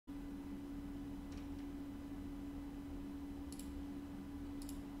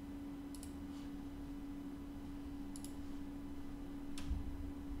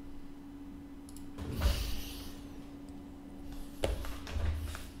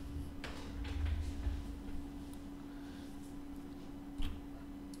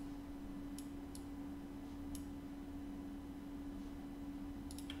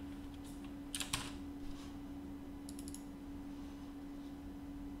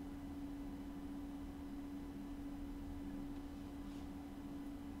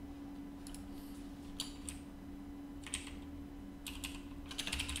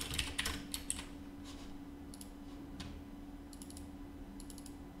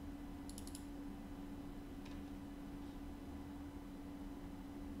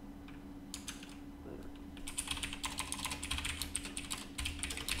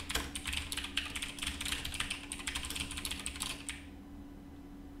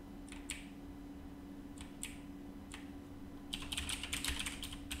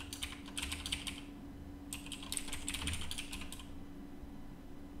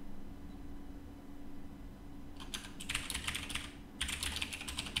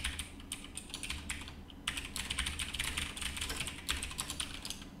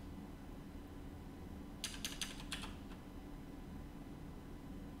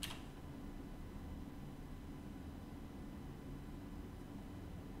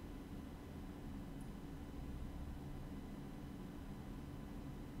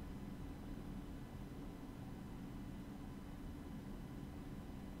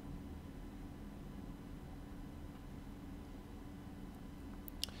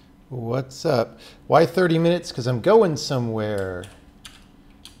What's up? Why 30 minutes? Because I'm going somewhere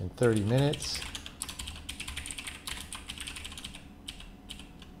in 30 minutes.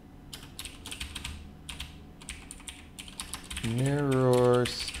 Mirror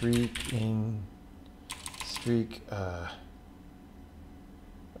streak in streak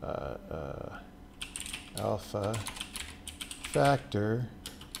alpha factor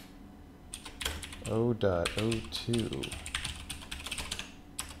O.02.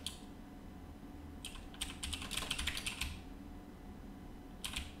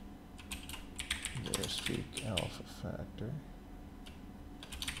 Mirror streak alpha factor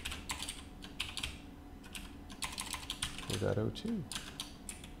O.02.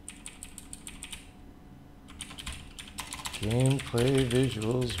 Gameplay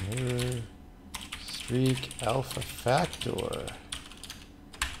visuals mirror streak alpha factor.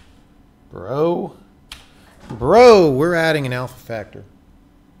 Bro, we're adding an alpha factor.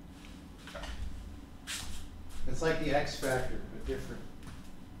 It's like the X factor, but different.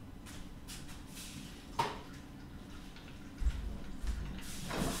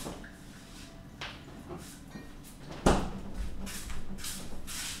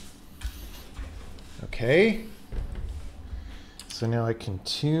 Okay. So now I can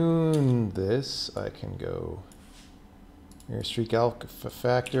tune this. I can go mirror streak alpha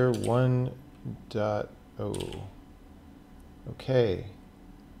factor 1.0. Okay.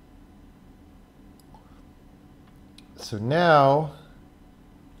 So now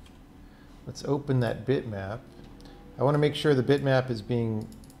let's open that bitmap. I want to make sure the bitmap is being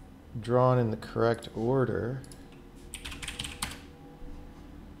drawn in the correct order.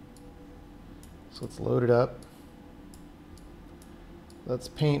 So let's load it up. Let's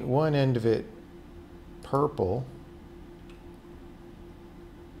paint one end of it purple.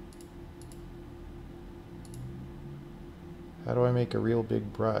 How do I make a real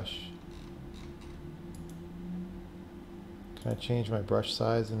big brush? Can I change my brush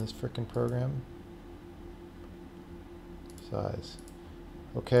size in this frickin' program? Size.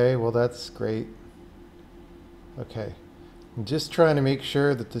 Okay, well that's great. Okay. I'm just trying to make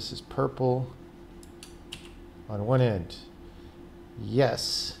sure that this is purple on one end.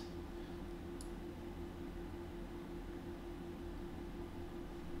 Yes.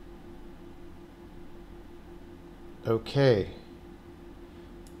 Okay.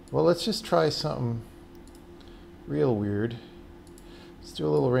 Well, let's just try something real weird. Let's do a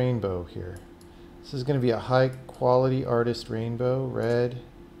little rainbow here. This is going to be a high quality artist rainbow. Red,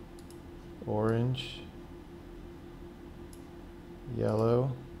 orange,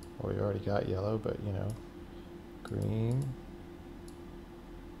 yellow. Well, we already got yellow, but you know, green,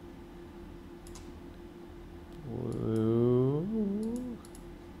 blue,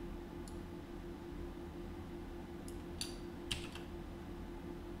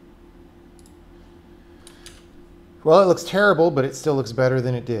 well, it looks terrible, but it still looks better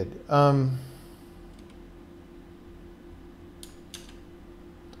than it did.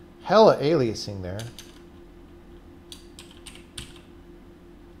 Hella aliasing there.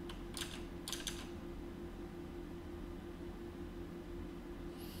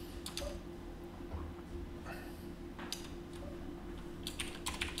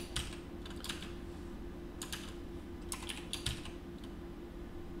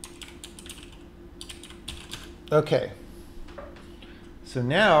 Okay, so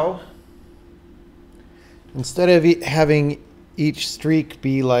now, instead of having each streak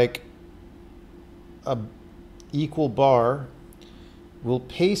be like a equal bar, we'll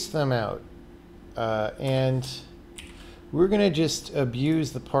paste them out. And we're going to just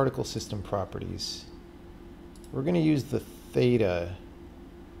abuse the particle system properties. We're going to use the theta.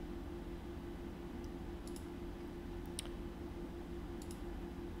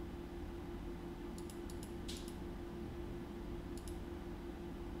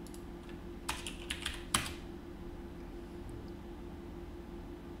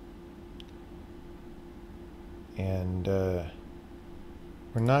 And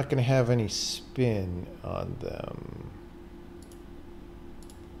we're not going to have any spin on them.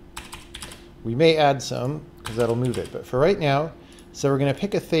 We may add some because that'll move it, but for right now, so we're going to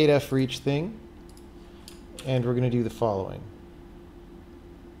pick a theta for each thing, and we're going to do the following.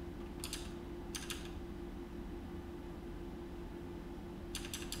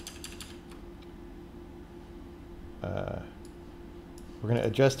 We're going to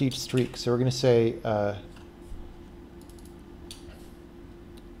adjust each streak. So we're going to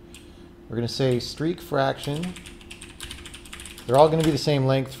say streak fraction. They're all going to be the same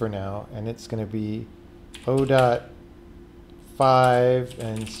length for now, and it's going to be O.5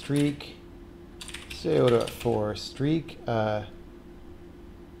 and streak, say O.4, streak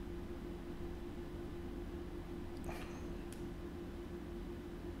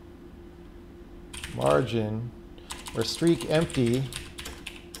margin, or streak empty,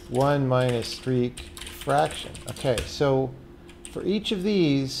 1 minus streak fraction. Okay, so for each of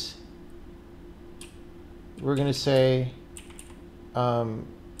these, we're going to say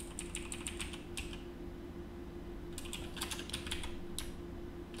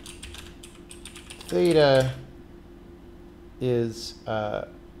theta is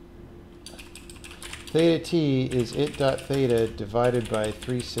theta t is it dot theta divided by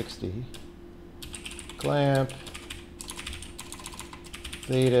 360 clamp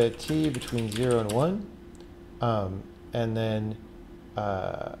theta t between 0 and 1, and then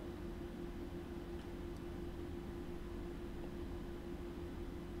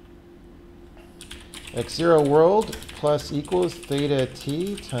x0 world plus equals theta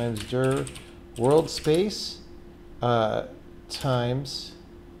t times dir world space times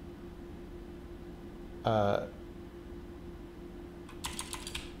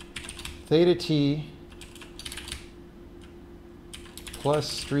theta t plus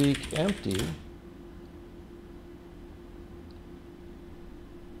streak empty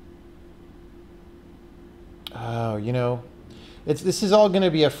oh, you know, this is all going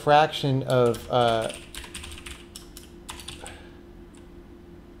to be a fraction of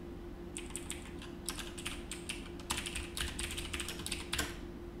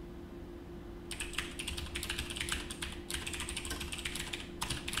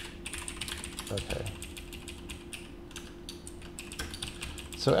okay.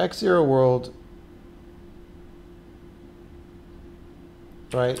 So x0 world,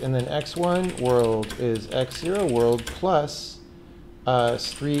 right, and then x1 world is x0 world plus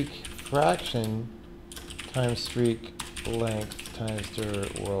streak fraction times streak length times dir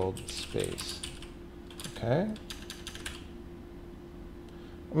world space. Okay.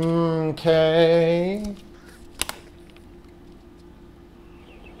 Okay.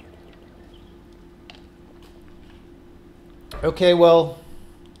 Okay, well,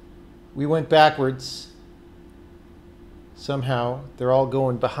 we went backwards. Somehow, they're all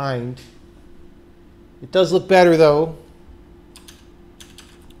going behind. It does look better, though.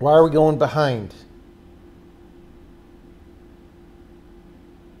 Why are we going behind?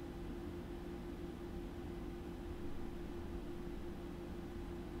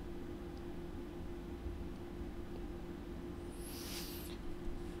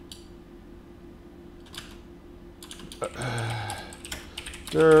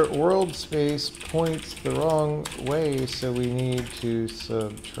 Their world space points the wrong way, so we need to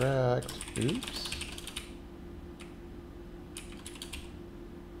subtract. Oops.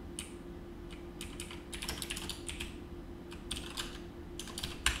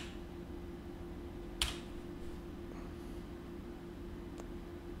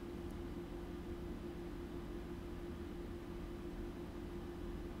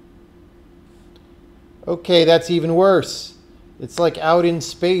 Okay, that's even worse. It's like out in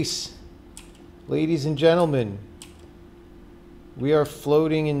space. Ladies and gentlemen, we are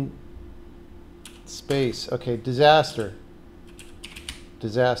floating in space. Okay, disaster.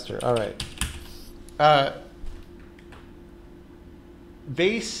 Disaster. All right.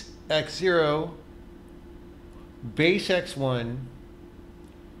 Base x0, base x1,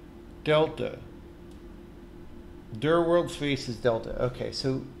 delta. dir world space is delta. Okay,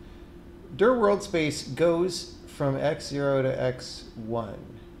 so dir world space goes from x0 to x1.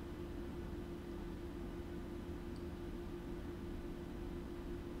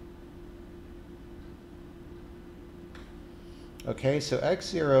 Okay, so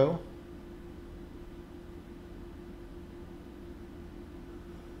x0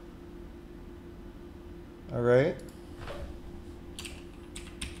 all right.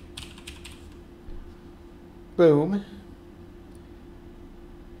 Boom.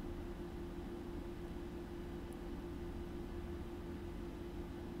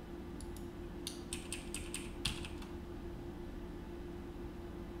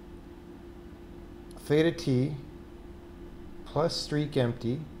 Theta t plus streak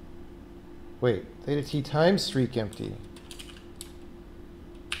empty. Wait, theta t times streak empty.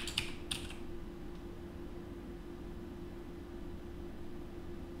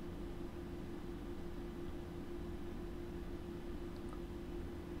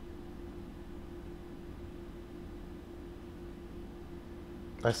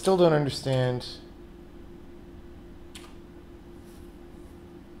 I still don't understand.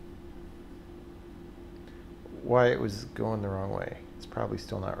 Why it was going the wrong way. It's probably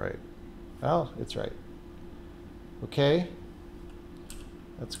still not right. Oh, it's right. Okay.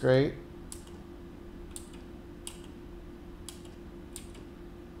 That's great.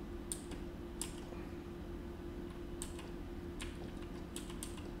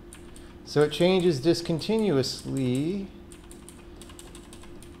 So it changes discontinuously.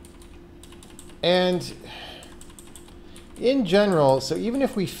 And in general, so even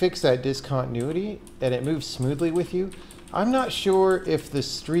if we fix that discontinuity and it moves smoothly with you, I'm not sure if the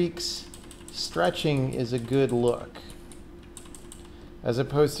streaks stretching is a good look, as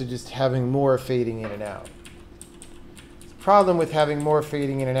opposed to just having more fading in and out. The problem with having more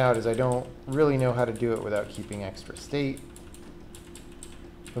fading in and out is I don't really know how to do it without keeping extra state.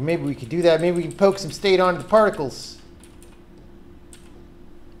 But maybe we could do that. Maybe we can poke some state onto the particles.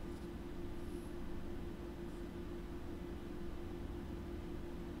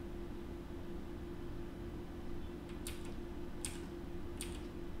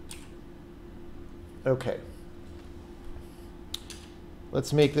 Okay.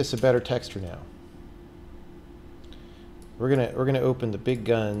 Let's make this a better texture now. We're gonna open the big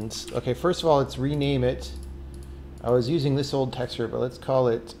guns. Okay, first of all, let's rename it. I was using this old texture, but let's call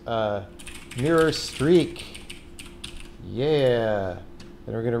it Mirror Streak. Yeah.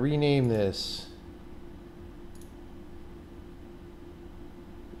 And we're gonna rename this.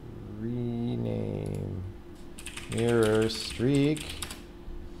 Rename Mirror Streak.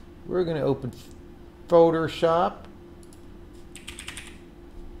 We're gonna open Photoshop.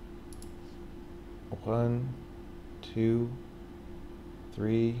 1, 2,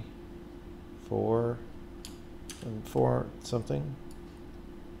 3, 4, and 4 something.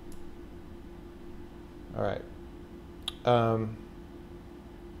 All right. And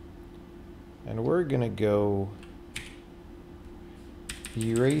we're gonna go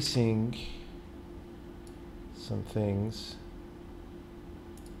erasing some things.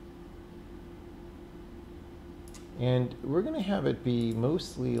 And we're going to have it be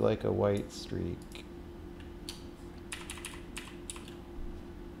mostly like a white streak.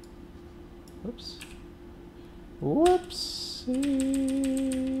 Whoops.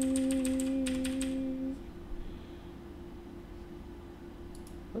 Whoopsie.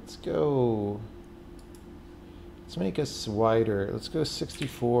 Let's go. Let's make us wider. Let's go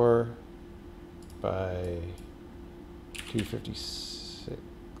 64 by 256.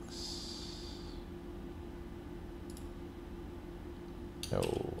 No,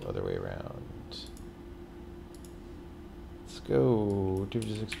 other way around. Let's go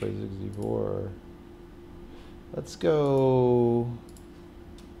 256 by 64. Let's go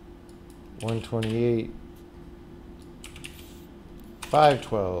 128.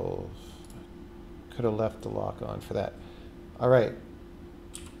 512. Could have left the lock on for that. All right.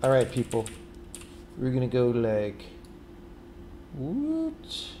 All right, people. We're going to go like,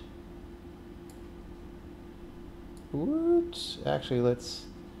 woot. Woot. Actually, let's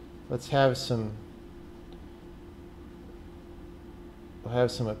have some, we'll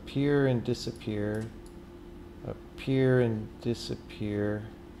have some appear and disappear. Appear and disappear.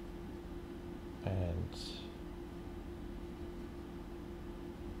 And,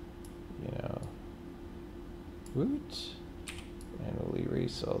 you know, woot. And we'll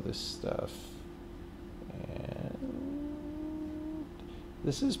erase all this stuff. And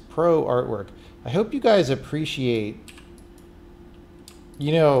this is pro artwork. I hope you guys appreciate,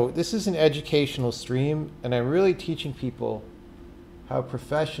 you know, this is an educational stream, and I'm really teaching people how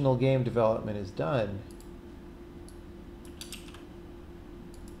professional game development is done.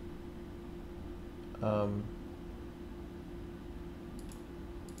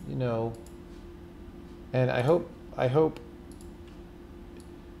 You know, and I hope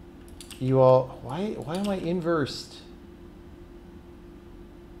you all, why am I inversed?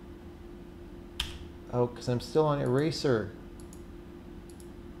 Oh, because I'm still on eraser.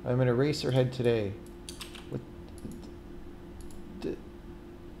 I'm an eraser head today. What?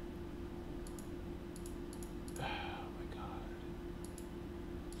 Oh my God.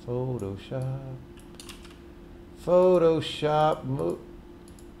 Photoshop. Photoshop.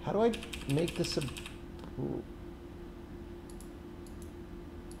 How do I make this a...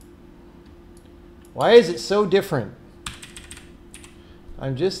 Why is it so different?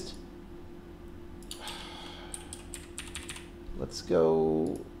 I'm just... Let's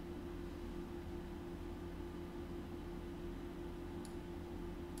go...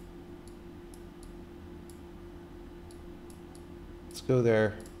 Let's go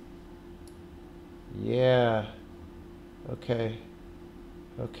there. Yeah. Okay.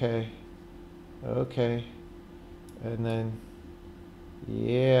 Okay. Okay. And then...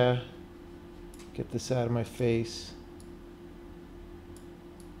 Yeah. Get this out of my face.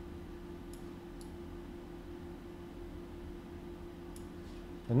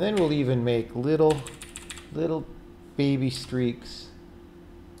 And then we'll even make little baby streaks.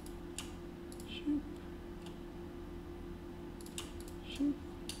 Shoop. Shoop.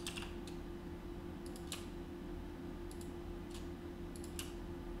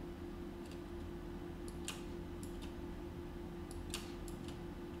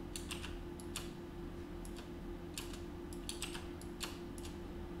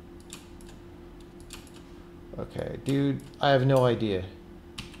 Okay, dude, I have no idea.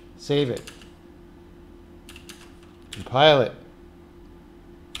 Save it. Compile it.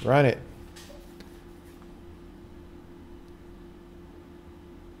 Run it.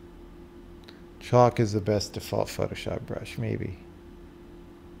 Chalk is the best default Photoshop brush, maybe.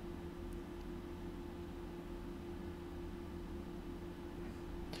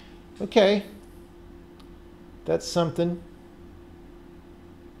 Okay. That's something.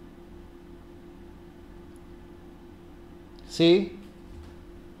 See?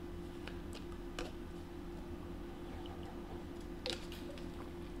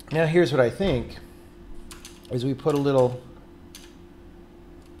 Now here's what I think, is we put a little,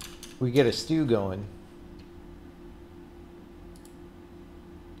 we get a stew going.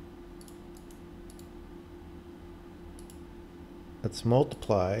 Let's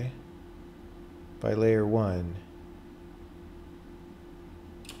multiply by layer 1.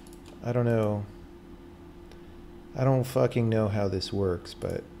 I don't know. I don't fucking know how this works,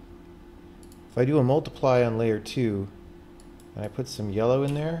 but if I do a multiply on layer 2 and I put some yellow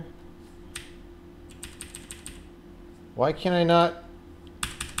in there, why can I not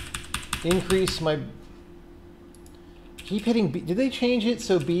increase my... Keep hitting B. Did they change it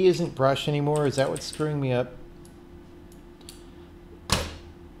so B isn't brush anymore? Is that what's screwing me up?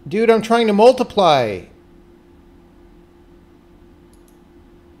 Dude, I'm trying to multiply.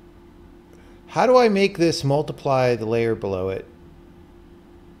 How do I make this multiply the layer below it?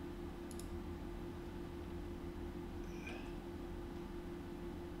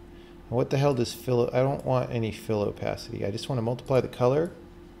 What the hell does fill? I don't want any fill opacity. I just want to multiply the color.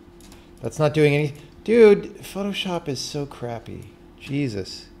 That's not doing any... Dude, Photoshop is so crappy.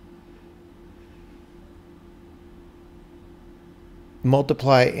 Jesus.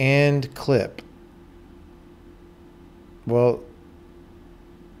 Multiply and clip. Well,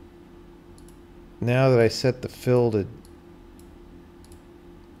 now that I set the fill to...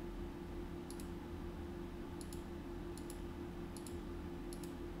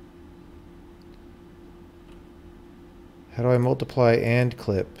 How do I multiply and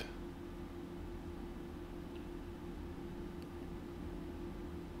clip?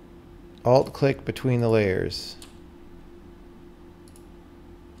 Alt-click between the layers.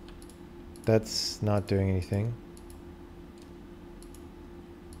 That's not doing anything.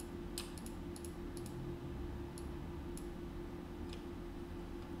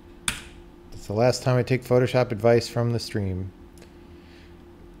 That's the last time I take Photoshop advice from the stream.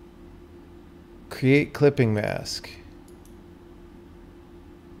 Create clipping mask.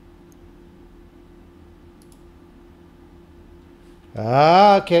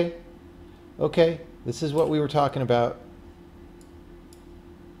 Ah, okay. Okay, this is what we were talking about.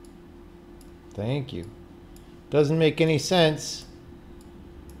 Thank you. Doesn't make any sense,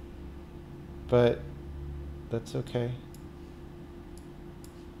 but that's okay.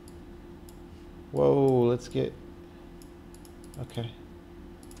 Whoa, let's get... Okay.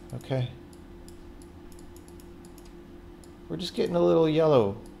 Okay. We're just getting a little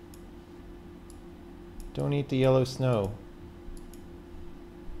yellow. Don't eat the yellow snow.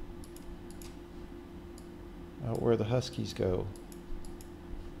 Out where the huskies go.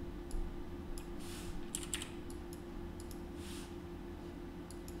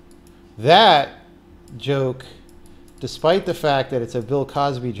 That joke, despite the fact that it's a Bill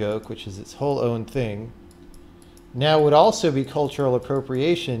Cosby joke, which is its whole own thing, now would also be cultural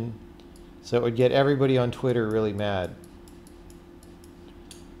appropriation, so it would get everybody on Twitter really mad.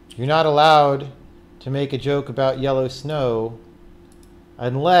 You're not allowed to make a joke about yellow snow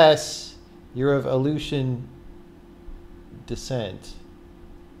unless you're of Aleutian descent.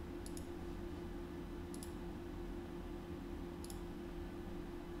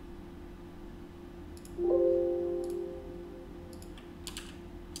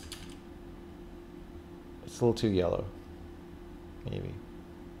 It's a little too yellow, maybe.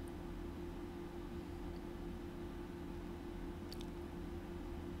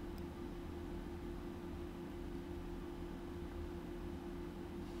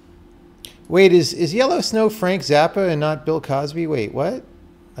 Wait, is Yellow Snow Frank Zappa and not Bill Cosby? Wait, what?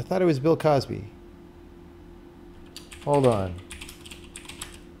 I thought it was Bill Cosby. Hold on.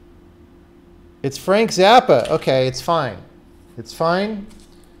 It's Frank Zappa. Okay, it's fine. It's fine.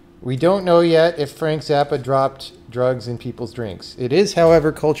 We don't know yet if Frank Zappa dropped drugs in people's drinks. It is,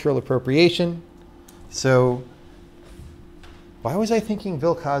 however, cultural appropriation. So, why was I thinking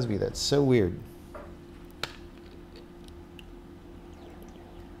Bill Cosby? That's so weird.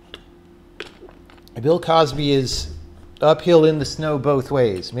 Bill Cosby is uphill in the snow both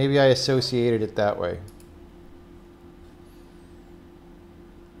ways. Maybe I associated it that way.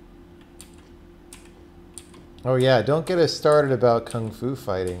 Oh yeah, don't get us started about kung fu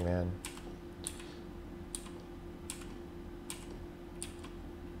fighting, man.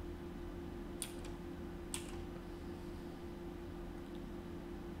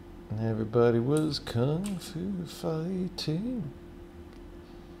 Everybody was kung fu fighting.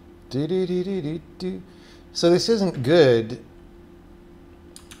 Do do do do do do. So this isn't good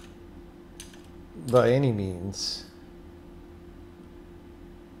by any means.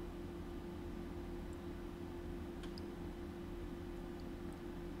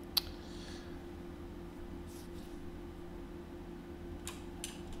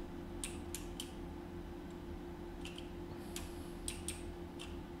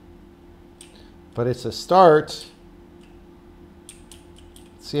 But it's a start.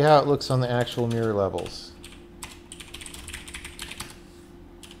 See how it looks on the actual mirror levels.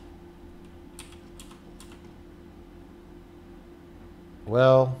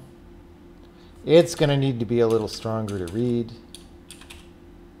 Well, it's going to need to be a little stronger to read.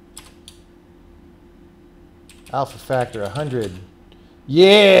 Alpha factor 100.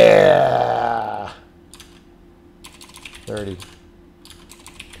 Yeah! 30.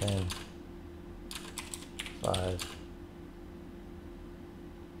 10. 5.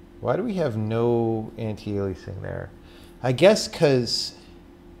 Why do we have no anti-aliasing there? I guess because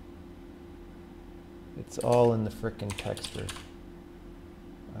it's all in the frickin' texture.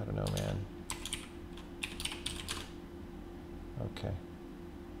 I don't know, man. Okay.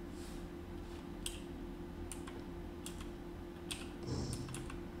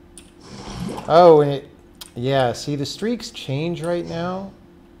 Oh, and it, yeah, see the streaks change right now.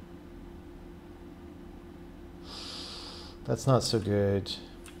 That's not so good.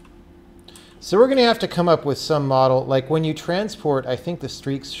 So we're going to have to come up with some model. Like when you transport, I think the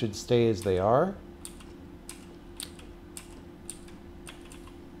streaks should stay as they are.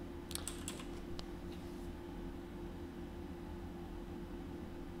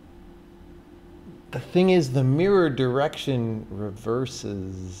 The thing is, the mirror direction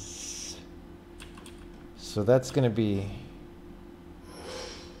reverses. So that's going to be...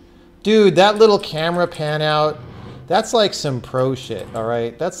 Dude, that little camera pan out, that's like some pro shit, all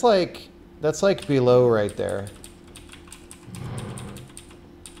right? That's like below right there.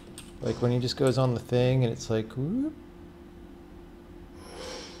 Like when he just goes on the thing and it's like, whoop.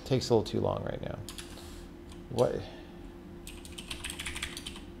 Takes a little too long right now. What?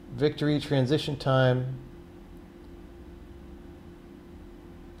 Victory, transition time.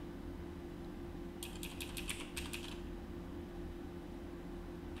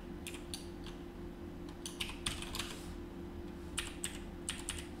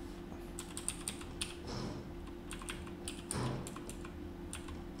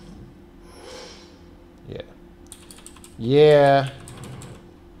 Yeah. Yeah.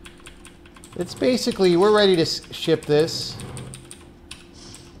 It's basically, we're ready to ship this.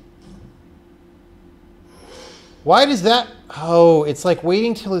 Why does that... Oh, it's like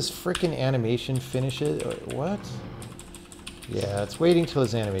waiting till his frickin' animation finishes. What? Yeah, it's waiting till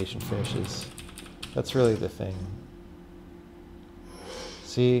his animation finishes. That's really the thing.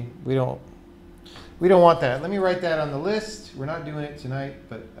 See, we don't want that. Let me write that on the list. We're not doing it tonight,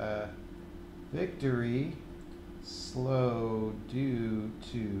 but victory slow due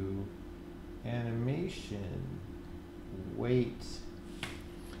to animation wait.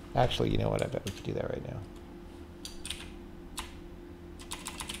 Actually, you know what? I bet we could do that right now.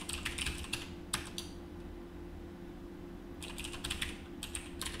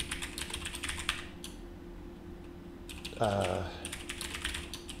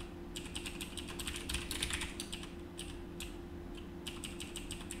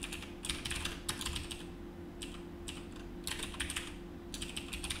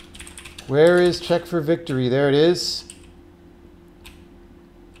 Where is check for victory? There it is.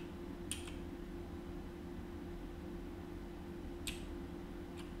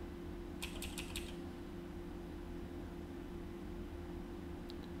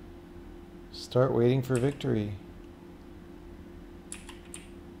 Start waiting for victory.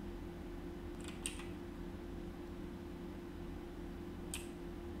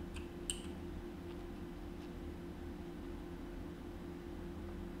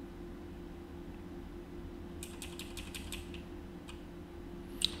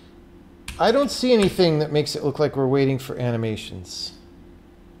 I don't see anything that makes it look like we're waiting for animations.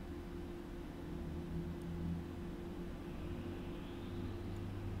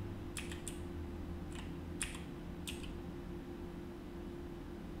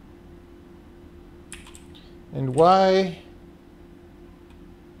 And why?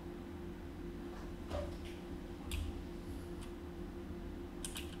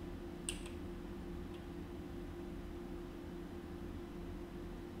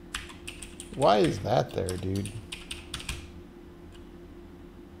 Why is that there, dude?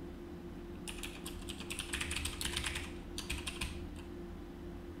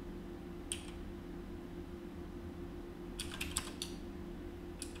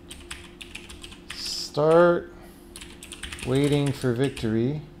 Start waiting for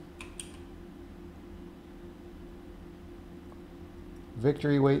victory.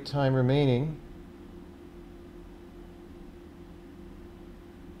 Victory wait time remaining.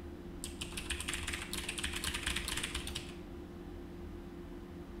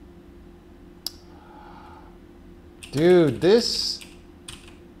 Dude, this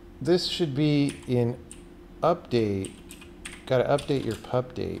should be in update. Gotta update your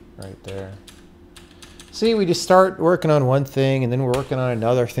pup date right there. See, we just start working on one thing and then we're working on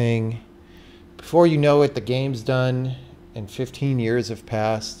another thing. Before you know it, the game's done and 15 years have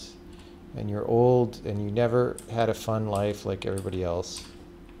passed and you're old and you never had a fun life like everybody else.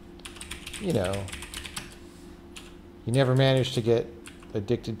 You know, you never managed to get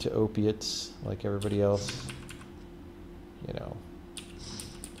addicted to opiates like everybody else. You know,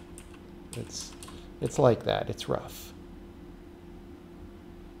 it's like that. It's rough.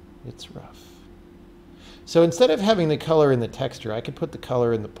 It's rough. So instead of having the color in the texture, I could put the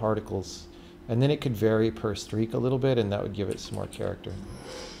color in the particles, and then it could vary per streak a little bit, and that would give it some more character.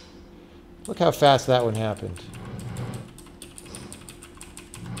 Look how fast that one happened.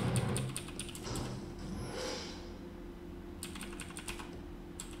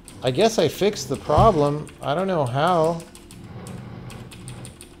 I guess I fixed the problem. I don't know how.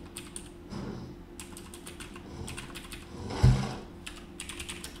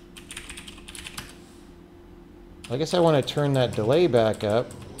 I guess I want to turn that delay back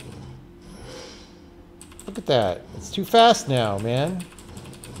up. Look at that. It's too fast now, man.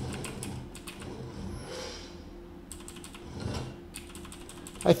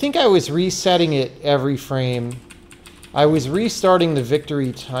 I think I was resetting it every frame. I was restarting the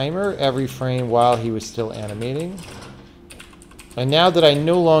victory timer every frame while he was still animating. And now that I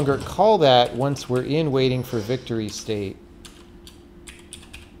no longer call that once we're in waiting for victory state.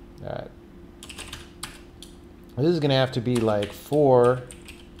 Alright. This is going to have to be like 4,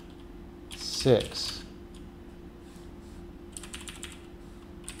 6.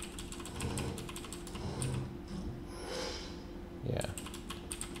 Yeah.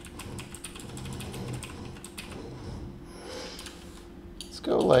 Let's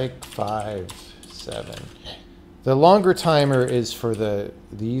go like 5, 7. The longer timer is for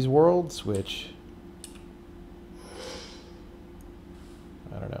these worlds, which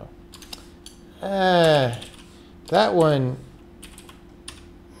I don't know. That one,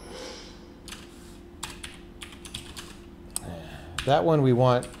 we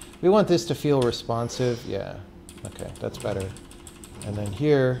want this to feel responsive. Yeah. Okay, that's better. And then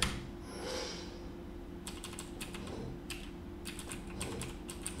here,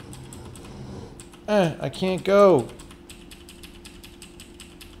 I can't go.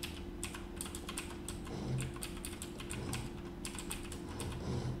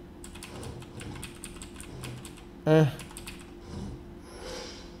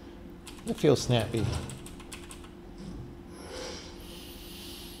 It feels snappy.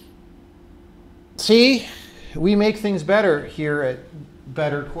 See, we make things better here at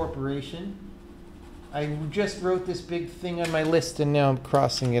Better Corporation. I just wrote this big thing on my list and now I'm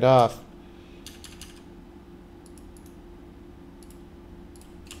crossing it off.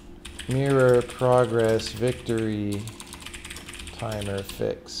 Mirror progress victory timer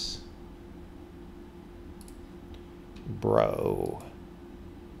fix. Bro.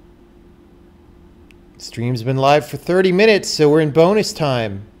 Stream's been live for 30 minutes, so we're in bonus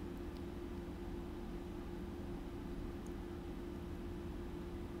time.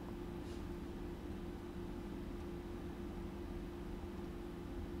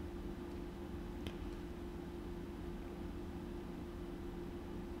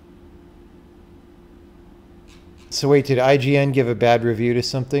 So wait, did IGN give a bad review to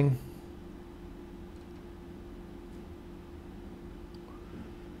something?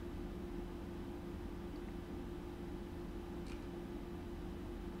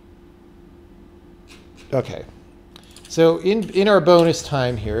 Okay, so in our bonus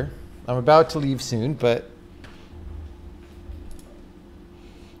time here, I'm about to leave soon, but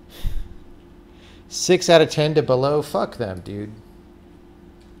 6 out of 10 to below, fuck them, dude.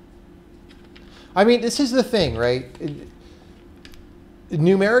 I mean, this is the thing, right?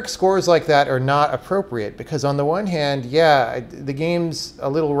 Numeric scores like that are not appropriate because on the one hand, yeah, the game's a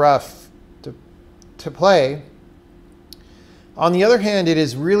little rough to play. On the other hand, it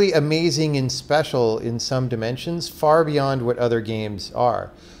is really amazing and special in some dimensions, far beyond what other games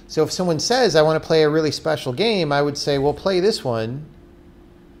are. So if someone says, I want to play a really special game, I would say, well, play this one.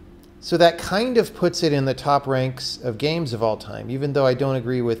 So that kind of puts it in the top ranks of games of all time, even though I don't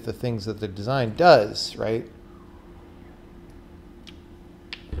agree with the things that the design does, right?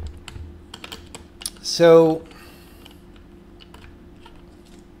 So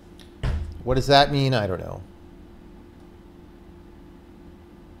what does that mean? I don't know.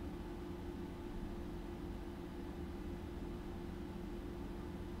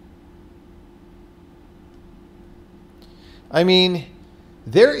 I mean,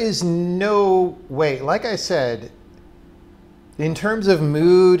 there is no way, like I said, in terms of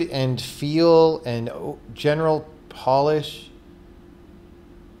mood and feel and general polish,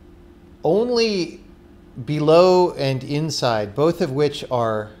 only Below and Inside, both of which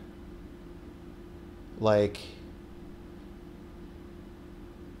are like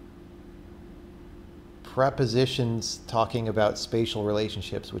prepositions talking about spatial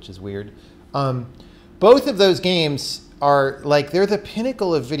relationships, which is weird. Both of those games are like, they're the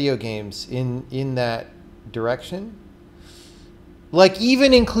pinnacle of video games in that direction. Like,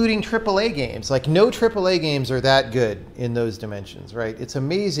 even including AAA games. Like, no AAA games are that good in those dimensions, right? It's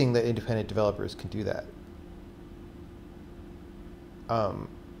amazing that independent developers can do that.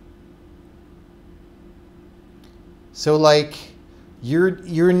 So, like,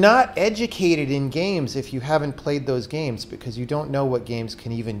 you're not educated in games if you haven't played those games, because you don't know what games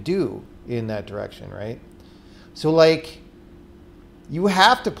can even do in that direction, right? So, like, you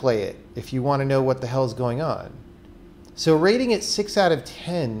have to play it if you want to know what the hell's going on. So rating it 6 out of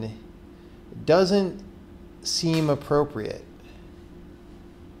 10 doesn't seem appropriate.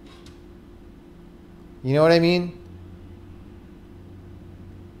 You know what I mean?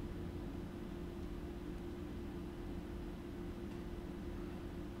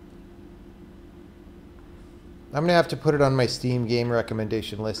 I'm going to have to put it on my Steam game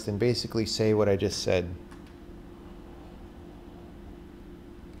recommendation list and basically say what I just said.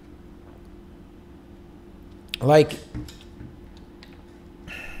 Like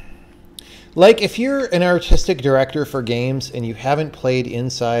if you're an artistic director for games and you haven't played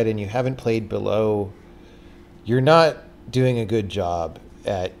Inside and you haven't played Below, you're not doing a good job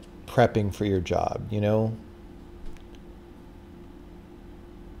at prepping for your job, you know?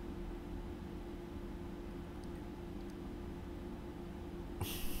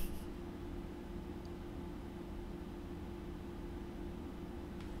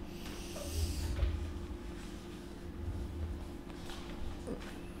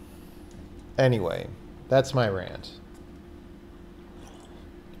 Anyway, that's my rant.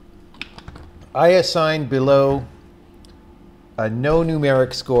 I assign Below a no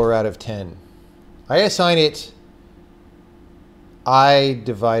numeric score out of 10. I assign it I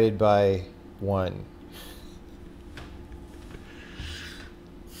divided by 1.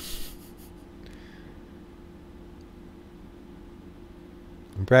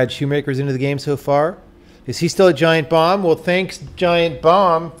 Brad Shoemaker's into the game so far. Is he still a Giant Bomb? Well, thanks, Giant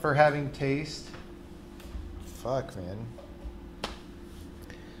Bomb, for having taste. Fuck, man.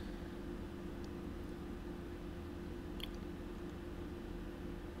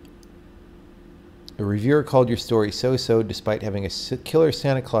 A reviewer called your story so-so despite having a killer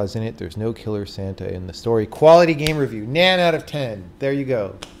Santa Claus in it. There's no killer Santa in the story. Quality game review. Nan out of 10. There you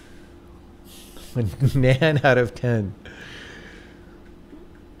go. Nan out of 10.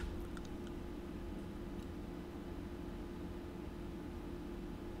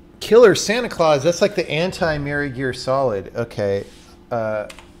 Killer Santa Claus, that's like the anti-Mary Gear Solid. Okay.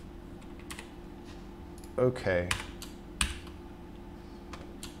 Okay.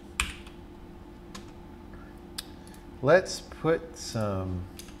 Let's put some,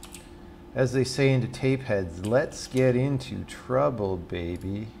 as they say into tape heads, let's get into trouble,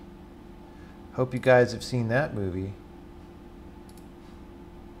 baby. Hope you guys have seen that movie.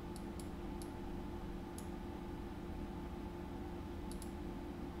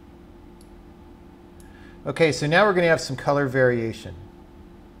 Okay, so now we're going to have some color variation.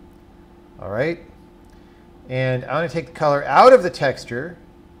 All right. And I'm going to take the color out of the texture,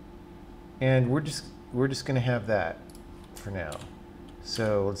 and we're just going to have that for now.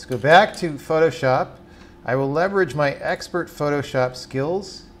 So let's go back to Photoshop. I will leverage my expert Photoshop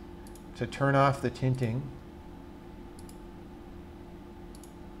skills to turn off the tinting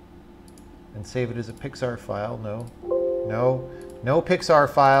and save it as a Pixar file. No Pixar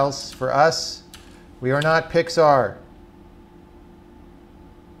files for us. We are not Pixar.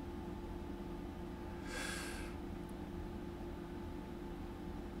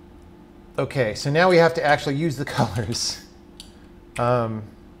 Okay, so now we have to actually use the colors.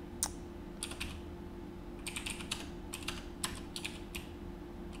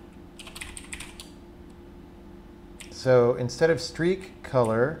 So instead of streak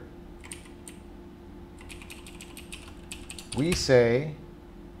color, we say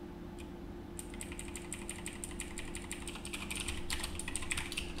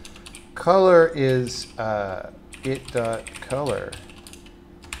color is it.color.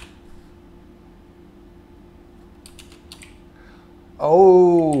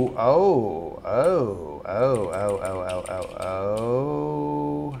 Oh.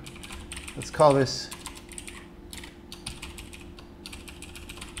 Let's call this,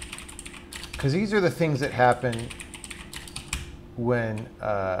 because these are the things that happen when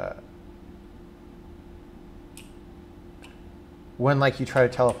like you try to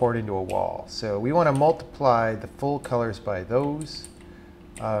teleport into a wall. So we want to multiply the full colors by those.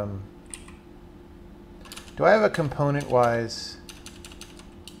 Do I have a component-wise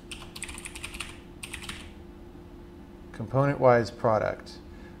product?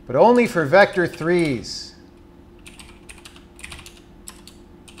 But only for vector 3s.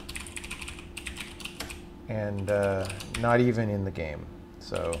 And not even in the game.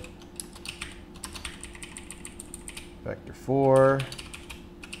 So vector 4.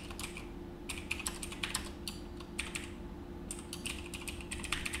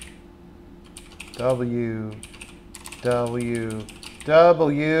 W.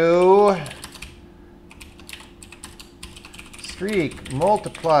 Streak,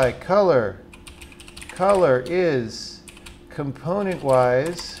 multiply, color. Color is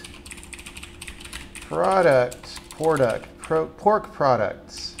component-wise pork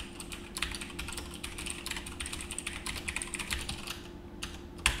products.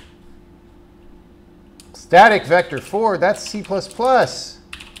 Static vector 4, that's C++. This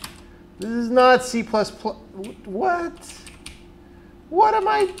is not C++. What? What am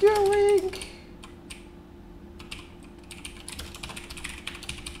I doing?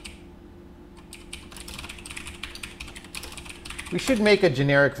 We should make a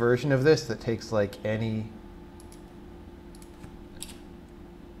generic version of this that takes like any.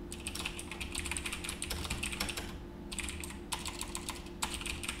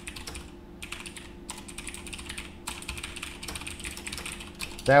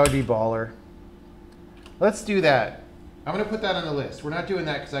 That would be baller. Let's do that. I'm going to put that on the list. We're not doing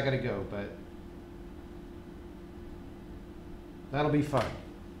that because I got to go, but that'll be fun.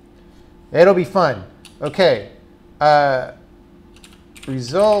 It'll be fun. Okay.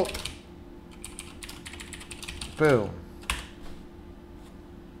 Result. Boom.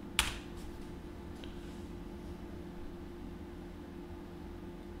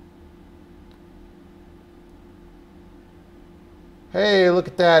 Hey, look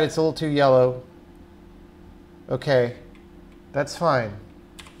at that. It's a little too yellow. Okay, that's fine.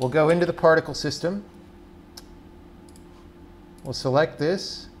 We'll go into the particle system. We'll select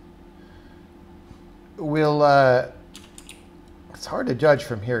this. We'll, it's hard to judge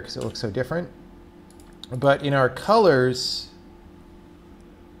from here because it looks so different. But in our colors,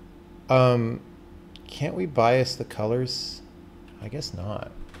 can't we bias the colors? I guess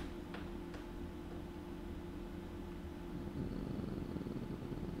not.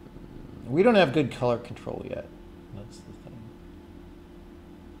 We don't have good color control yet. That's the thing.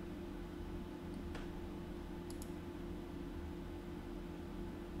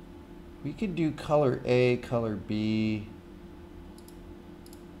 We could do color A, color B.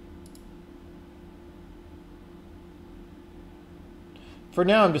 For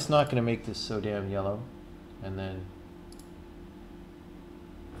now, I'm just not going to make this so damn yellow. And then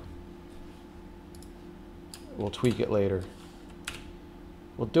we'll tweak it later.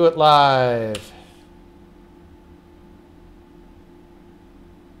 We'll do it live.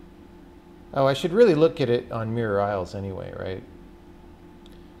 Oh, I should really look at it on Mirror Isles anyway, right?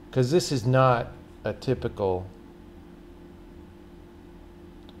 Because this is not a typical.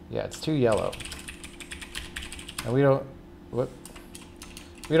 Yeah, it's too yellow. And we don't. What?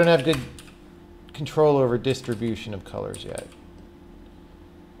 We don't have good control over distribution of colors yet.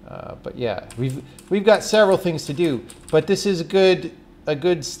 But yeah, we've got several things to do. But this is a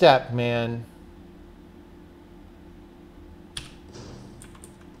good step, man.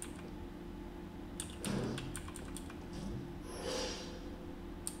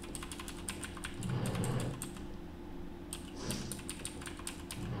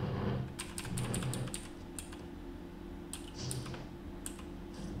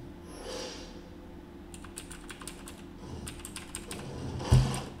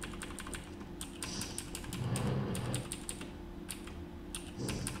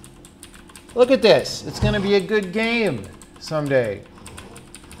 Look at this. It's going to be a good game someday.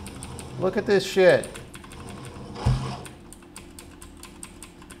 Look at this shit.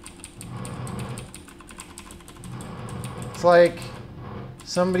 Looks like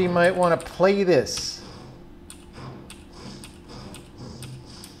somebody might want to play this.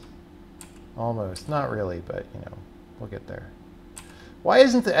 Almost. Not really, but, you know, we'll get there. Why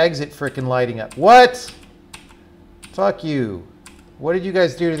isn't the exit frickin' lighting up? What? Fuck you. What did you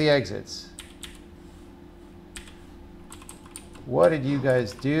guys do to the exits? What did you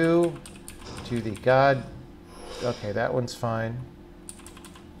guys do to the god? Okay, that one's fine.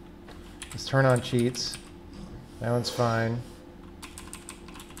 Let's turn on cheats. That one's fine.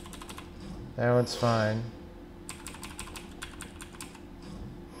 That one's fine.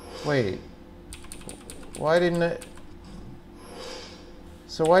 Wait. Why didn't it?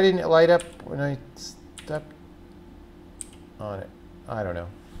 So why didn't it light up when I stepped on it? I don't know.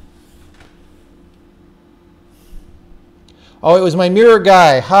 Oh, it was my mirror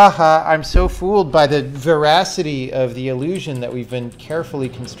guy. Haha, I'm so fooled by the veracity of the illusion that we've been carefully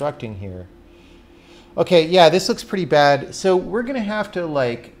constructing here. Okay, yeah, this looks pretty bad. So we're going to have to,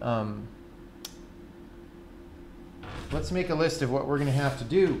 like, let's make a list of what we're going to have to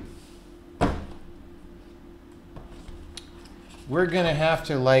do. We're going to have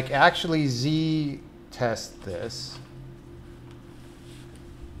to, like, actually z-test this.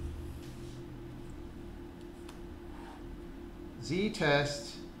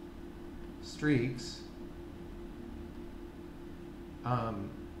 Z-test streaks.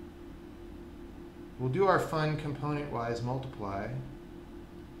 We'll do our fun component-wise multiply.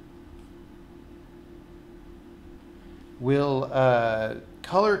 We'll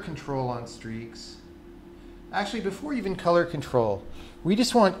color control on streaks. Actually, before even color control, we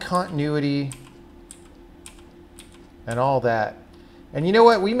just want continuity and all that. And you know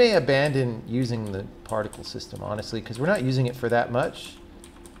what? We may abandon using the particle system, honestly, because we're not using it for that much.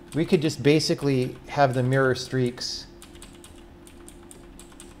 We could just basically have the mirror streaks.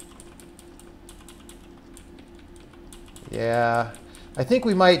 Yeah, I think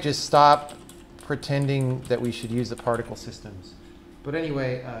we might just stop pretending that we should use the particle systems. But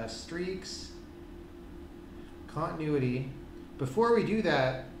anyway, streaks, continuity. Before we do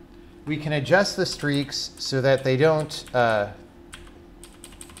that, we can adjust the streaks so that they don't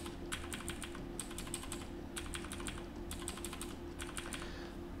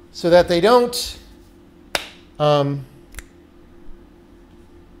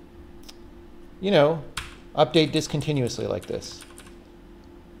you know, update discontinuously like this.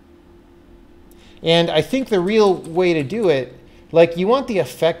 And I think the real way to do it, like, you want the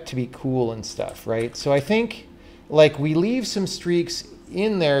effect to be cool and stuff, right? So I think, like, we leave some streaks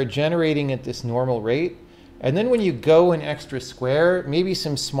in there generating at this normal rate. And then when you go an extra square, maybe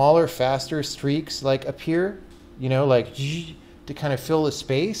some smaller, faster streaks, like, appear, you know, like, to kind of fill the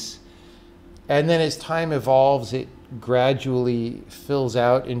space. And then as time evolves, it gradually fills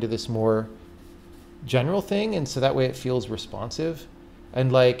out into this more general thing. And so that way it feels responsive.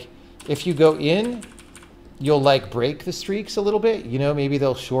 And, like, if you go in, you'll, like, break the streaks a little bit. You know, maybe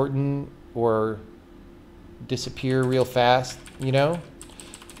they'll shorten or disappear real fast, you know?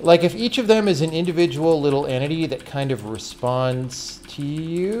 Like, if each of them is an individual little entity that kind of responds to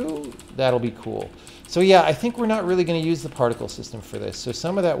you, that'll be cool. So yeah, I think we're not really going to use the particle system for this. So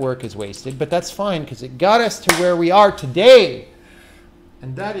some of that work is wasted, but that's fine because it got us to where we are today.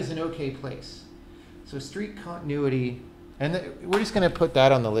 And that is an okay place. So streak continuity, and we're just going to put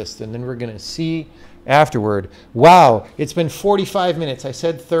that on the list, and then we're going to see afterward. Wow, it's been 45 minutes. I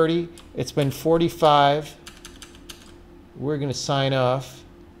said 30. It's been 45. We're going to sign off.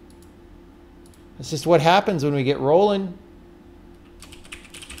 It's just what happens when we get rolling.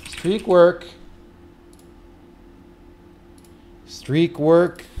 Streak work. Streak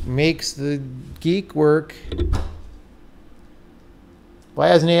work makes the geek work. Why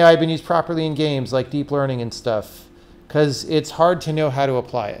hasn't AI been used properly in games like deep learning and stuff? Because it's hard to know how to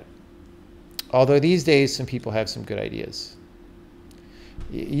apply it. Although these days, some people have some good ideas.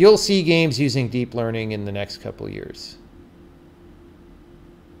 You'll see games using deep learning in the next couple of years.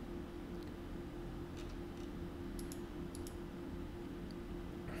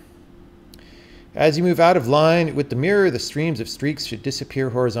 As you move out of line with the mirror, the streams of streaks should disappear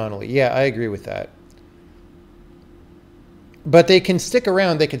horizontally. Yeah, I agree with that. But they can stick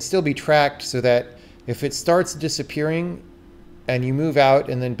around. They can still be tracked so that if it starts disappearing and you move out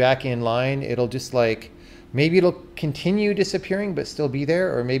and then back in line, it'll just, like, maybe it'll continue disappearing but still be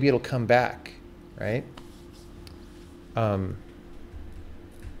there, or maybe it'll come back, right? That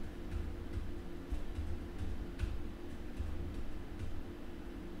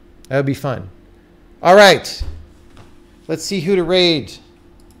would be fun. All right, let's see who to raid.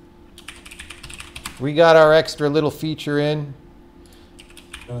 We got our extra little feature in.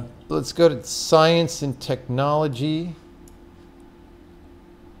 Let's go to science and technology.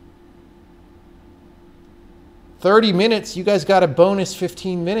 30 minutes. You guys got a bonus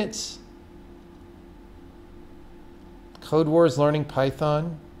 15 minutes. Code Wars learning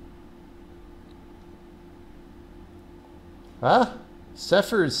Python. Ah,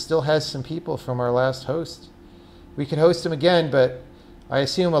 Cephers still has some people from our last host. We could host him again, but I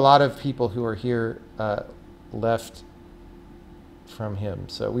assume a lot of people who are here left from him.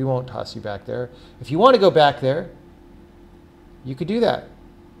 So we won't toss you back there. If you want to go back there, you could do that.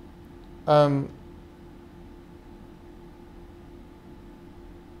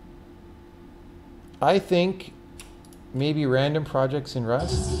 I think maybe random projects in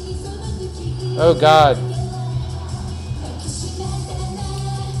Rust. Oh God.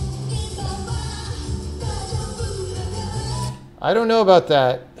 I don't know about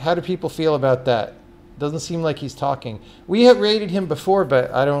that. How do people feel about that? Doesn't seem like he's talking. We have rated him before,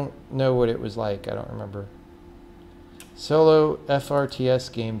 but I don't know what it was like. I don't remember. Solo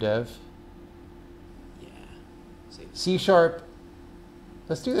FRTS game dev. Yeah. C Sharp.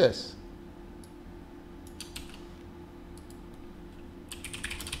 Let's do this.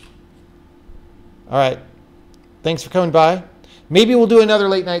 All right. Thanks for coming by. Maybe we'll do another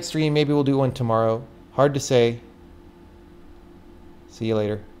late night stream. Maybe we'll do one tomorrow. Hard to say. See you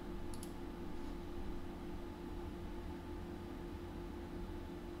later.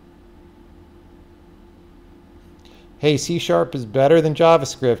 Hey, C Sharp is better than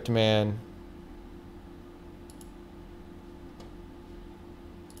JavaScript, man.